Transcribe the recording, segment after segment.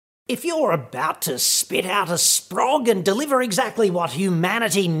If you're about to spit out a sprog and deliver exactly what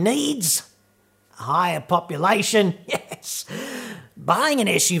humanity needs, a higher population, yes, buying an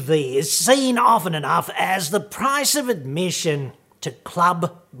SUV is seen often enough as the price of admission to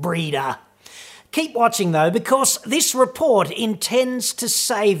Club Breeder. Keep watching though, because this report intends to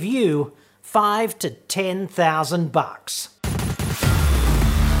save you $5,000 to $10,000.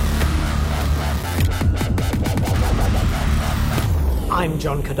 I'm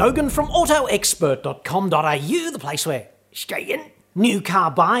John Cadogan from AutoExpert.com.au, the place where Australian new car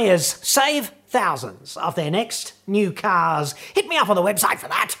buyers save thousands of their next new cars. Hit me up on the website for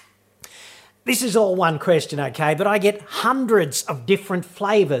that. This is all one question, okay, but I get hundreds of different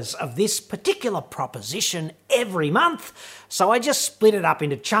flavours of this particular proposition every month, so I just split it up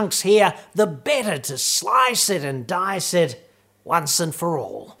into chunks here, the better to slice it and dice it once and for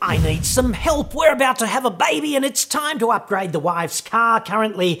all. I need some help. We're about to have a baby and it's time to upgrade the wife's car,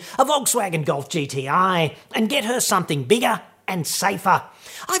 currently a Volkswagen Golf GTI, and get her something bigger and safer.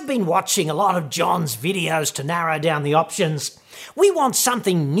 I've been watching a lot of John's videos to narrow down the options. We want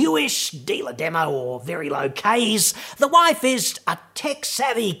something newish, dealer demo or very low Ks. The wife is a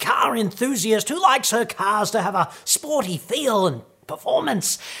tech-savvy car enthusiast who likes her cars to have a sporty feel and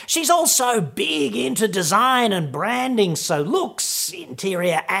performance. She's also big into design and branding, so looks,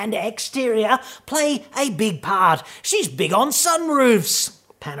 interior and exterior, play a big part. She's big on sunroofs.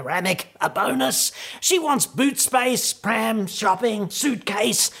 Panoramic, a bonus. She wants boot space, pram, shopping,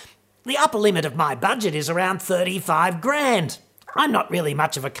 suitcase. The upper limit of my budget is around $35,000. I'm not really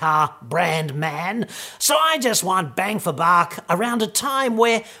much of a car brand man, so I just want bang for buck around a time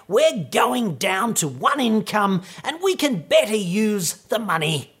where we're going down to one income and we can better use the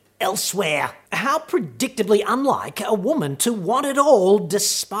money elsewhere. How predictably unlike a woman to want it all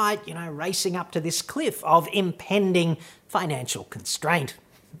despite, racing up to this cliff of impending financial constraint.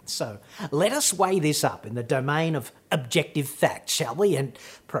 So let us weigh this up in the domain of objective fact, shall we? And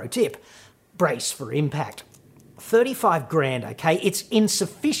pro tip, brace for impact. $35,000, okay? It's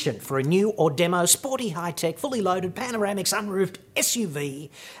insufficient for a new or demo, sporty, high-tech, fully loaded, panoramic, sunroofed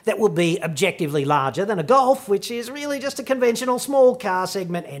SUV that will be objectively larger than a Golf, which is really just a conventional small car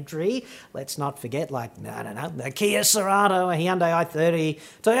segment entry. Let's not forget, the Kia Cerato, a Hyundai i30,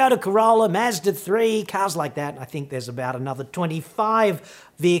 Toyota Corolla, Mazda 3, cars like that. I think there's about another 25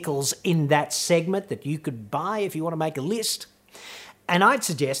 vehicles in that segment that you could buy if you want to make a list. And I'd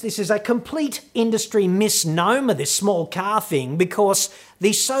suggest this is a complete industry misnomer, this small car thing, because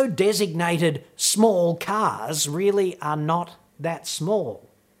the so designated small cars really are not that small.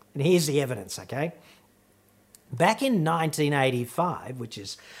 And here's the evidence, okay? Back in 1985, which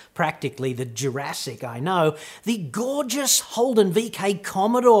is practically the Jurassic I know, the gorgeous Holden VK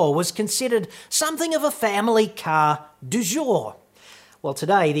Commodore was considered something of a family car du jour. Well,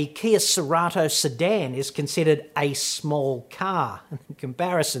 today, the Kia Cerato sedan is considered a small car. The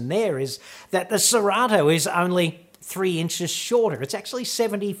comparison there is that the Cerato is only 3 inches shorter. It's actually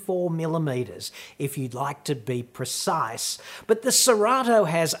 74 millimetres, if you'd like to be precise. But the Cerato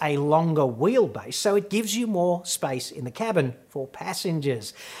has a longer wheelbase, so it gives you more space in the cabin for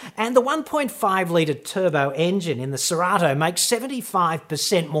passengers. And the 1.5-litre turbo engine in the Cerato makes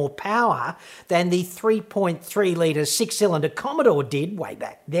 75% more power than the 3.3-litre six-cylinder Commodore did way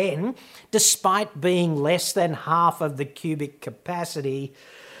back then, despite being less than half of the cubic capacity.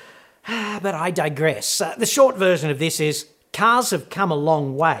 But I digress. The short version of this is cars have come a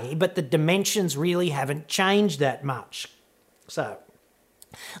long way, but the dimensions really haven't changed that much. So,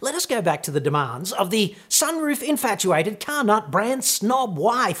 let us go back to the demands of the sunroof-infatuated car nut brand snob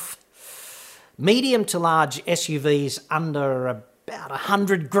wife. Medium to large SUVs under about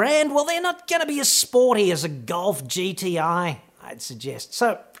 $100,000, well, they're not going to be as sporty as a Golf GTI, I'd suggest.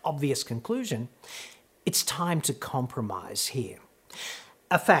 So, obvious conclusion, it's time to compromise here.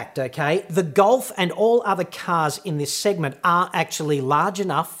 A fact, okay? The Golf and all other cars in this segment are actually large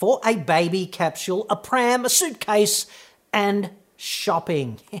enough for a baby capsule, a pram, a suitcase, and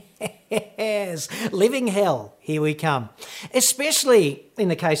shopping. Yes, living hell, here we come. Especially in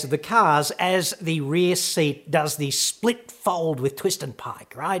the case of the cars, as the rear seat does the split fold with twist and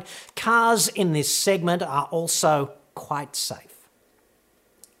pike, right? Cars in this segment are also quite safe.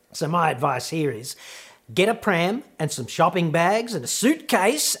 So my advice here is, get a pram and some shopping bags and a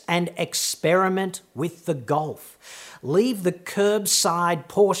suitcase and experiment with the Golf. Leave the curbside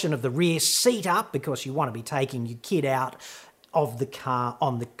portion of the rear seat up because you want to be taking your kid out of the car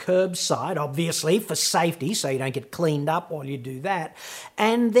on the curbside, obviously, for safety, so you don't get cleaned up while you do that.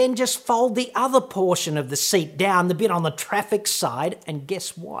 And then just fold the other portion of the seat down, the bit on the traffic side, and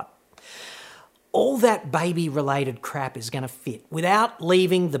guess what? all that baby-related crap is going to fit without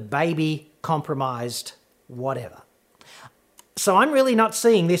leaving the baby compromised whatever. So I'm really not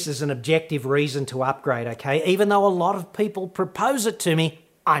seeing this as an objective reason to upgrade, okay? Even though a lot of people propose it to me,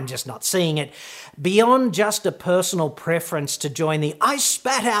 I'm just not seeing it. Beyond just a personal preference to join the I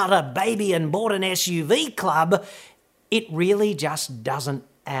spat out a baby and bought an SUV club, it really just doesn't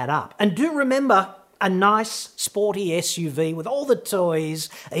add up. And do remember, a nice sporty SUV with all the toys,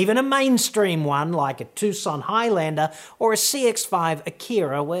 even a mainstream one like a Tucson Highlander or a CX-5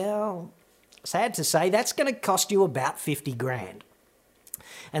 Akira, well, sad to say, that's going to cost you about 50 grand.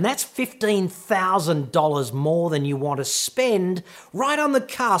 And that's $15,000 more than you want to spend right on the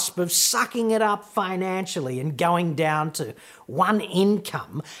cusp of sucking it up financially and going down to one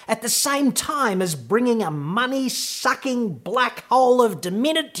income at the same time as bringing a money-sucking black hole of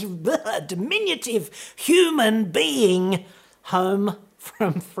diminutive human being home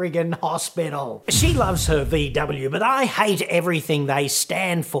from friggin' hospital. She loves her VW, but I hate everything they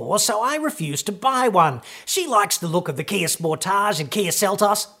stand for, so I refuse to buy one. She likes the look of the Kia Sportage and Kia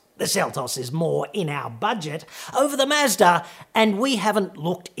Seltos. The Seltos is more in our budget over the Mazda, and we haven't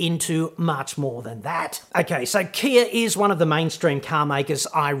looked into much more than that. Okay, so Kia is one of the mainstream car makers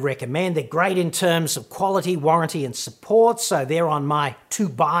I recommend. They're great in terms of quality, warranty, and support, so they're on my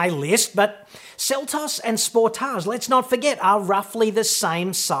to-buy list, but Seltos and Sportage, let's not forget, are roughly the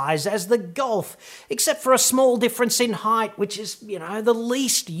same size as the Golf, except for a small difference in height, which is, the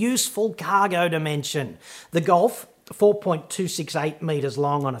least useful cargo dimension. The Golf, 4.268 metres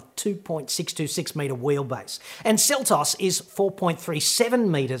long on a 2.626 metre wheelbase. And Seltos is 4.37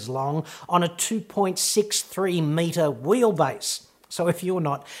 metres long on a 2.63 metre wheelbase. So if you're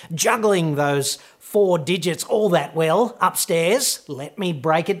not juggling those 4 digits all that well upstairs, let me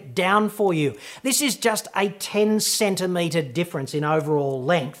break it down for you. This is just a 10 centimetre difference in overall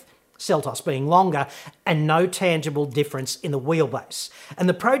length, Seltos being longer, and no tangible difference in the wheelbase. And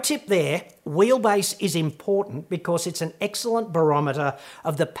the pro tip there, wheelbase is important because it's an excellent barometer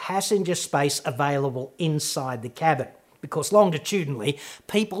of the passenger space available inside the cabin, because longitudinally,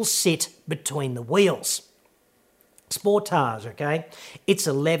 people sit between the wheels. Sportage, okay? It's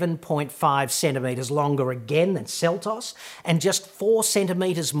 11.5 centimetres longer again than Seltos and just 4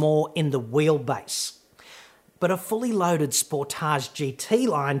 centimetres more in the wheelbase. But a fully loaded Sportage GT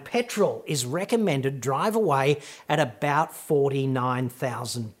line petrol is recommended drive away at about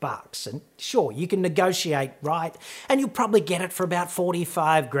 $49,000. And sure, you can negotiate, right? And you'll probably get it for about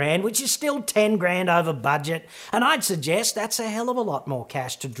 45 grand, which is still 10 grand over budget. And I'd suggest that's a hell of a lot more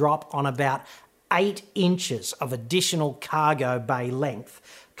cash to drop on about 8 inches of additional cargo bay length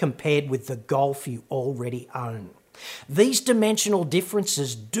compared with the Golf you already own. These dimensional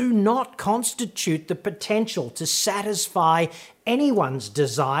differences do not constitute the potential to satisfy anyone's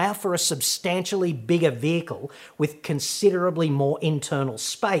desire for a substantially bigger vehicle with considerably more internal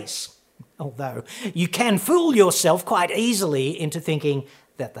space, although you can fool yourself quite easily into thinking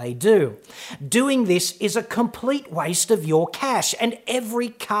that they do. Doing this is a complete waste of your cash, and every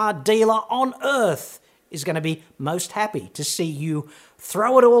car dealer on earth is going to be most happy to see you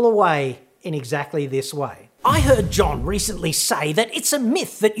throw it all away in exactly this way. I heard John recently say that it's a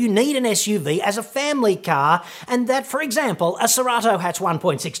myth that you need an SUV as a family car, and that, for example, a Cerato Hatch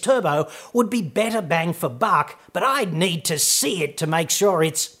 1.6 Turbo would be better bang for buck, but I'd need to see it to make sure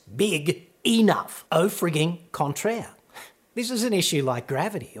it's big enough. Au frigging contraire. This is an issue like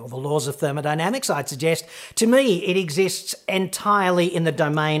gravity or the laws of thermodynamics, I'd suggest. To me, it exists entirely in the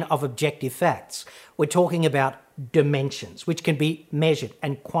domain of objective facts. We're talking about dimensions, which can be measured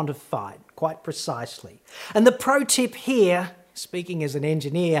and quantified quite precisely. And the pro tip here, speaking as an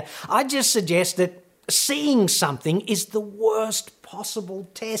engineer, I just suggest that seeing something is the worst possible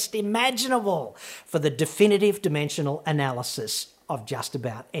test imaginable for the definitive dimensional analysis of just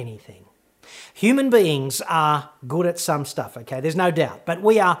about anything. Human beings are good at some stuff, okay, there's no doubt, but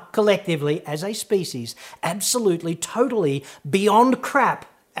we are collectively, as a species, absolutely, totally beyond crap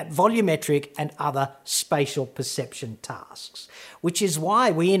at volumetric and other spatial perception tasks, which is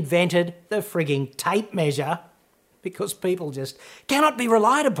why we invented the frigging tape measure, because people just cannot be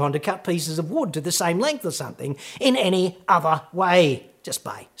relied upon to cut pieces of wood to the same length or something in any other way, just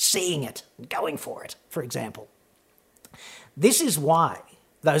by seeing it and going for it, for example. This is why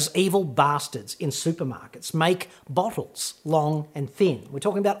those evil bastards in supermarkets make bottles long and thin. We're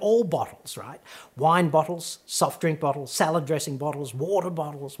talking about all bottles, right? Wine bottles, soft drink bottles, salad dressing bottles, water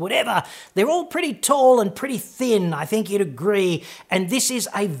bottles, whatever. They're all pretty tall and pretty thin, I think you'd agree. And this is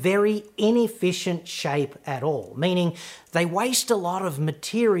a very inefficient shape at all, meaning they waste a lot of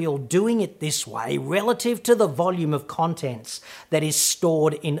material doing it this way relative to the volume of contents that is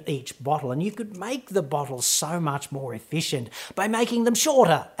stored in each bottle. And you could make the bottles so much more efficient by making them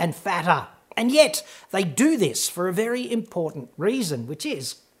shorter and fatter. And yet they do this for a very important reason, which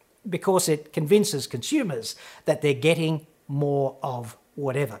is because it convinces consumers that they're getting more of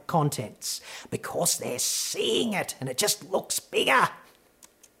whatever contents, because they're seeing it and it just looks bigger.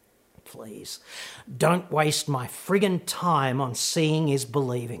 Please, don't waste my friggin' time on seeing is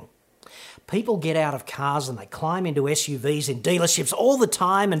believing. People get out of cars and they climb into SUVs in dealerships all the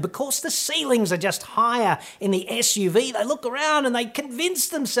time, and because the ceilings are just higher in the SUV, they look around and they convince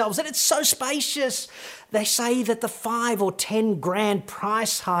themselves that it's so spacious. They say that the 5 or 10 grand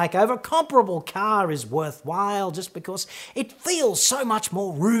price hike over a comparable car is worthwhile just because it feels so much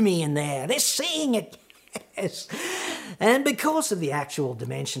more roomy in there. They're seeing it. Yes. And because of the actual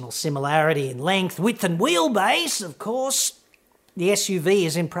dimensional similarity in length, width and wheelbase, of course, the SUV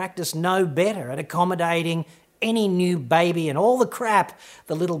is in practice no better at accommodating any new baby and all the crap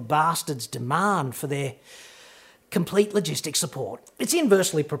the little bastards demand for their complete logistic support. It's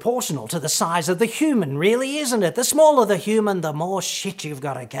inversely proportional to the size of the human, really, isn't it? The smaller the human, the more shit you've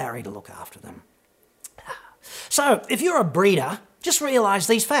got to carry to look after them. So, if you're a breeder, just realise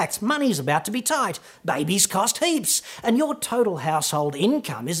these facts. Money's about to be tight, babies cost heaps, and your total household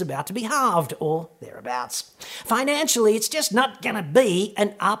income is about to be halved, or thereabouts. Financially, it's just not going to be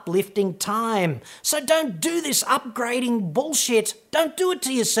an uplifting time. So don't do this upgrading bullshit. Don't do it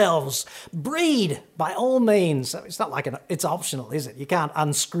to yourselves. Breed, by all means. It's not like it's optional, is it? You can't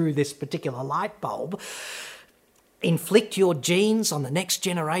unscrew this particular light bulb. Inflict your genes on the next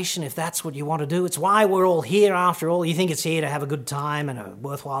generation if that's what you want to do. It's why we're all here after all. You think it's here to have a good time and a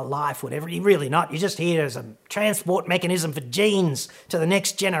worthwhile life, whatever. You're really not. You're just here as a transport mechanism for genes to the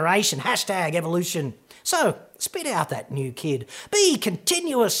next generation. Hashtag evolution. So, spit out that new kid. Be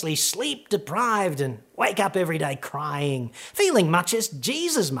continuously sleep deprived and wake up every day crying, feeling much as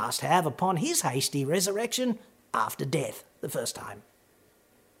Jesus must have upon his hasty resurrection after death the first time.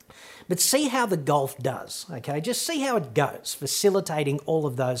 But see how the Golf does, okay? Just see how it goes, facilitating all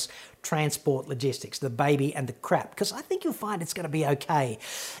of those transport logistics, the baby and the crap, because I think you'll find it's going to be okay.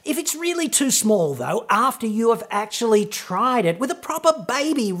 If it's really too small, though, after you have actually tried it with a proper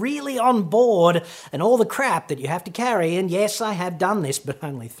baby really on board and all the crap that you have to carry, and yes, I have done this, but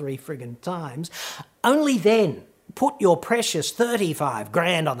only 3 friggin' times, only then put your precious 35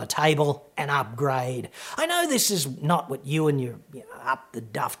 grand on the table and upgrade. I know this is not what you and your up the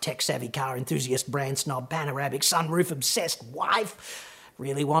duff tech-savvy car enthusiast brand snob panoramic sunroof obsessed wife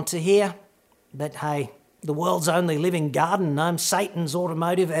really want to hear. But hey, the world's only living garden gnome, Satan's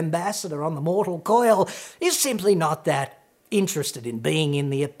automotive ambassador on the mortal coil, is simply not that interested in being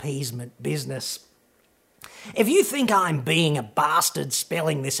in the appeasement business. If you think I'm being a bastard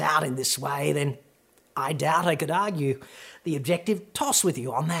spelling this out in this way, then I doubt I could argue the objective toss with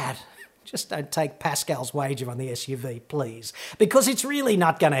you on that. Just don't take Pascal's wager on the SUV, please, because it's really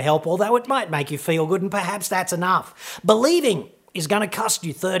not going to help, although it might make you feel good, and perhaps that's enough. Believing is going to cost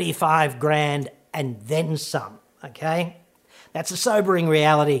you 35 grand and then some, okay? That's a sobering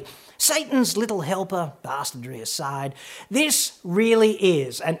reality. Satan's little helper, bastardry aside, this really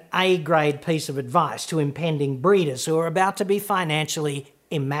is an A-grade piece of advice to impending breeders who are about to be financially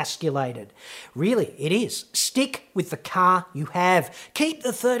emasculated. Really, it is. Stick with the car you have. Keep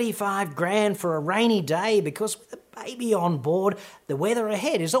the 35 grand for a rainy day, because with a baby on board, the weather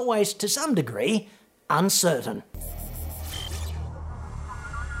ahead is always, to some degree, uncertain.